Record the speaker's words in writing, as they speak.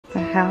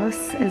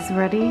house is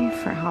ready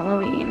for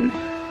Halloween.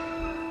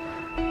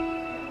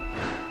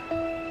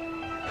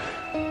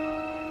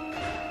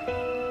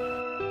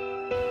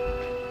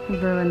 I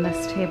ruined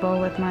this table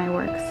with my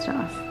work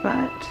stuff,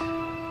 but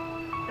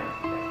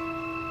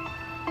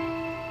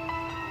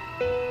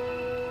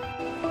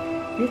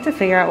we have to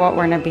figure out what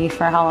we're gonna be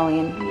for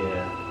Halloween.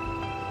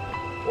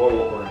 Yeah. Or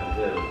what we're gonna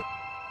do.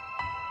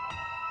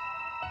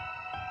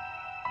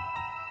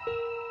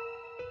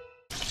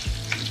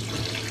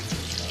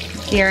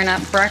 Gearing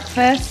up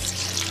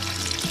breakfast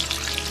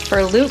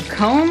for Luke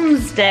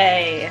Combs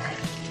Day.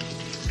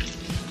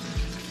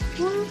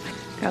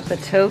 Got the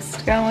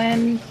toast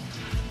going.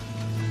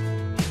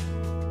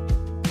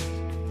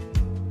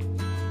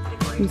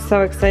 I'm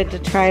so excited to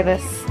try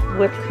this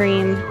whipped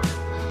cream.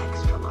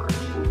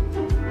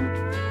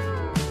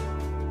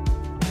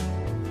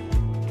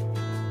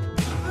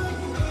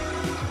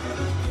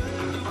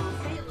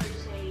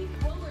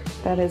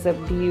 That is a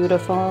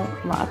beautiful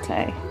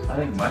latte. I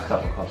think my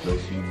cup of coffee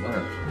is even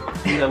better.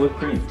 See that whipped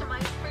cream?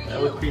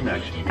 That whipped cream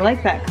action. I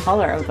like that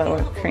color of the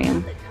whipped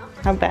cream.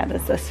 How bad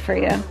is this for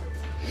you? I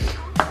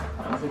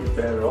don't think it's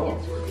bad at all.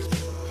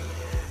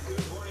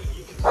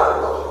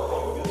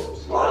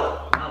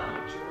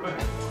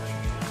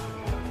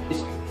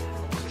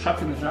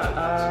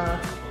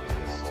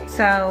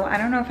 So I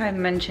don't know if I've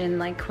mentioned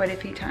like quite a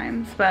few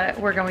times, but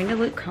we're going to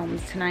Luke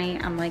Combs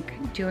tonight. I'm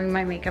like doing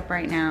my makeup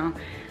right now.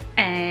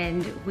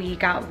 And we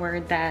got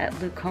word that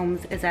Luke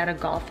Combs is at a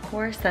golf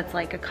course that's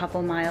like a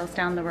couple miles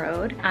down the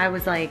road. I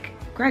was like,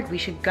 Greg, we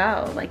should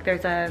go. Like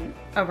there's a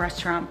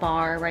restaurant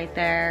bar right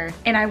there.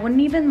 And I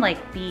wouldn't even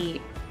like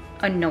be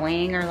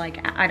annoying or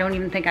like, I don't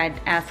even think I'd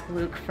ask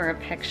Luke for a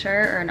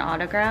picture or an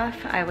autograph.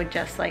 I would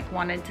just like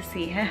wanted to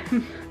see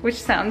him, which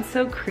sounds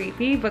so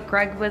creepy, but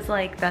Greg was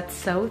like, that's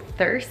so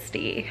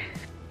thirsty.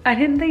 I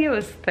didn't think it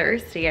was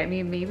thirsty. I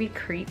mean, maybe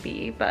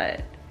creepy,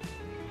 but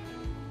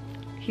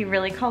he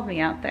really called me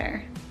out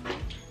there.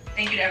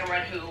 Thank you to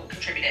everyone who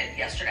contributed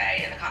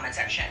yesterday in the comment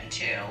section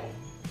to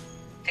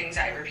things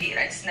I repeat.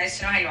 It's nice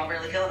to know how you all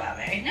really feel about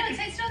me. No, it's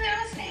nice to know they're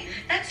listening.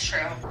 That's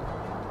true.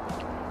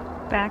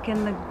 Back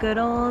in the good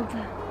old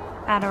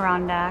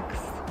Adirondacks.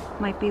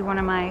 Might be one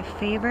of my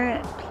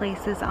favorite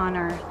places on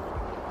earth.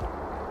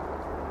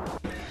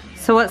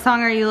 So what song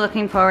are you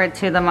looking forward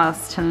to the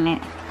most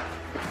tonight?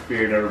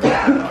 Spirit of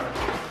Rebecca.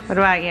 What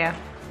about you?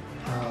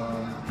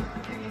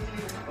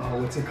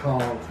 Oh, what's it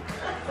called?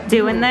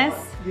 Doing this?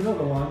 You know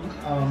the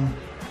one.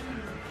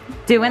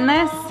 Doing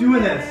this?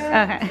 Doing this.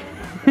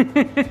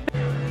 Okay.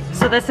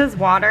 So this is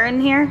water in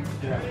here?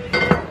 Yeah.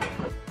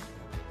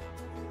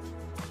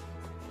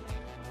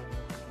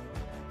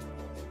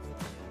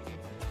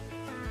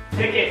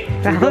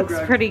 That looks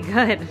pretty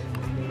good.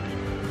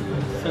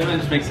 Cinnamon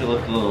just makes it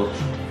look a little.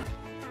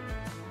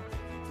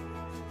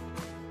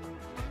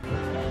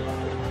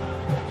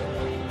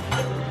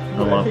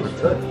 The love for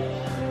good.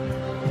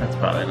 That's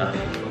probably not.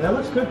 That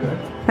looks good,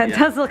 right? That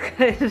does look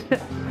good.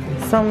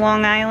 So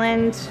Long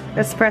Island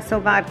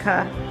espresso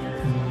vodka.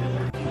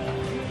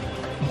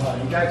 Wow,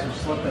 you guys are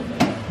slipping.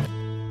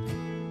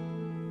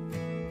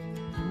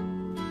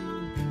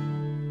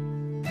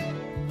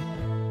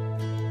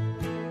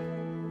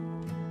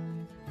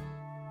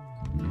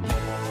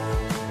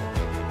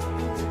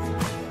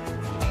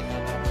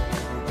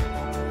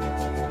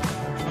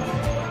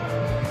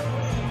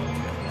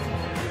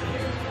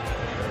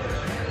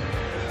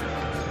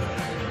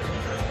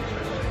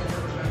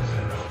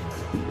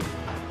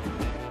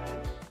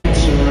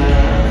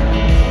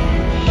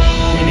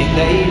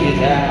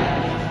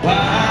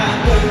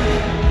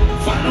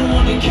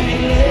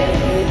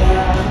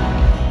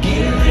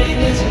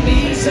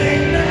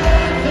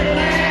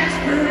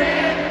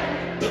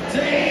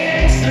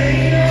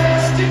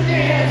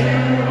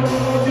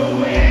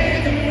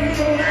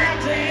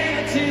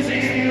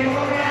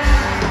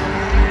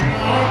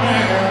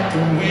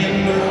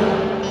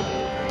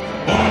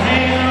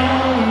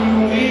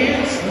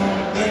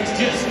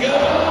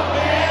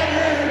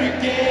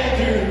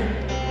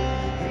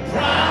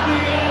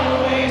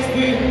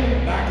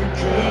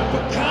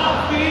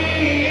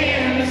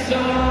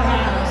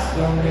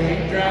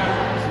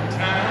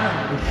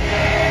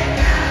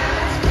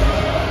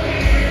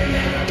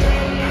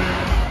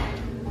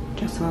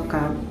 Just woke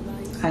up.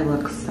 I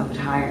look so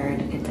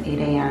tired. It's 8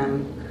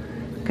 a.m.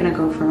 Gonna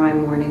go for my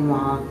morning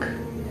walk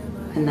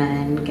and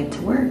then get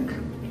to work.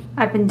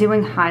 I've been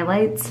doing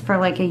highlights for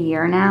like a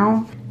year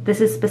now.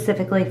 This is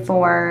specifically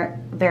for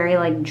very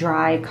like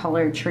dry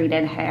color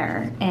treated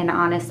hair. And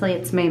honestly,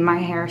 it's made my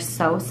hair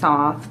so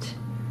soft.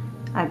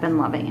 I've been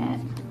loving it.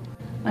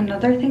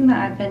 Another thing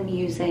that I've been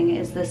using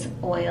is this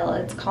oil.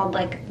 It's called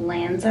like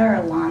Lanza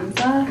or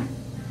Lanza.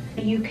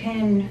 You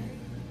can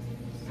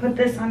put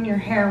this on your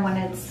hair when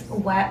it's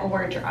wet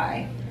or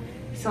dry.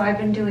 So I've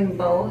been doing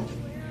both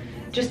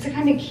just to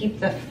kind of keep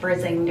the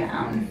frizzing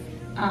down.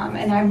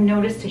 And I've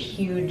noticed a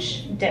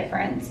huge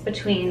difference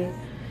between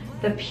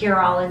the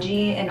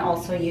Pureology and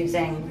also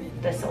using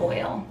this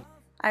oil.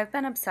 I've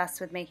been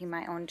obsessed with making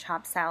my own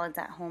chopped salads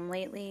at home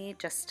lately,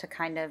 just to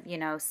kind of, you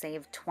know,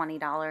 save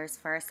 $20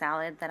 for a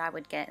salad that I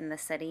would get in the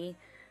city.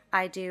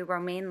 I do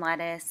romaine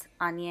lettuce,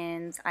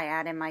 onions, I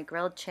add in my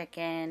grilled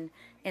chicken.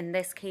 In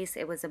this case,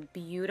 it was a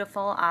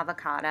beautiful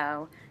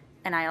avocado.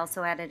 And I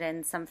also added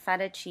in some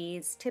feta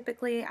cheese.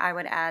 Typically, I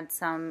would add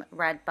some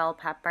red bell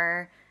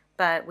pepper,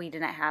 but we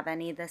didn't have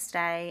any this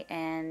day.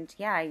 And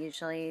yeah, I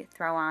usually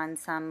throw on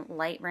some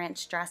light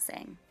ranch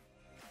dressing.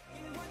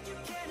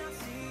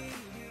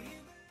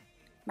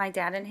 My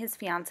dad and his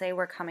fiance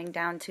were coming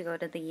down to go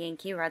to the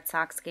Yankee Red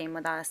Sox game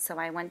with us, so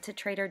I went to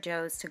Trader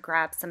Joe's to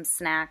grab some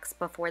snacks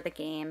before the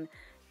game.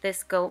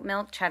 This goat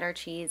milk cheddar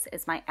cheese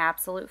is my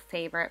absolute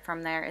favorite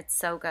from there. It's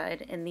so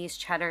good, and these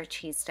cheddar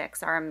cheese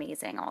sticks are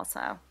amazing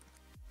also.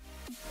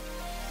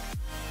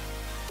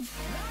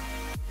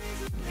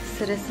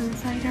 Citizen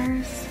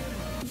ciders,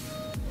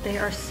 they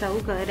are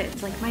so good.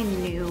 It's like my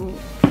new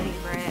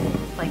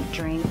favorite like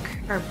drink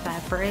or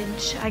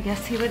beverage, I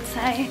guess you would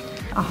say.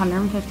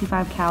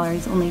 155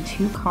 calories, only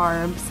 2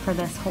 carbs for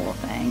this whole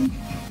thing.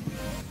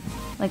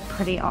 Like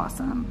pretty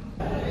awesome.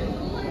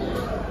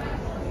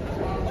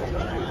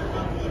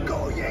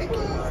 Go Yankees!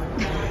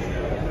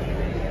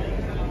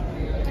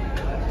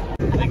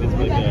 I think it's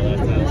good.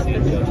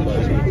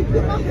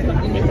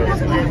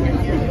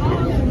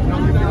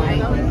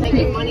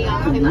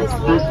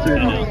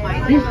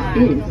 This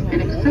is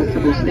an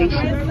accessible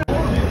station.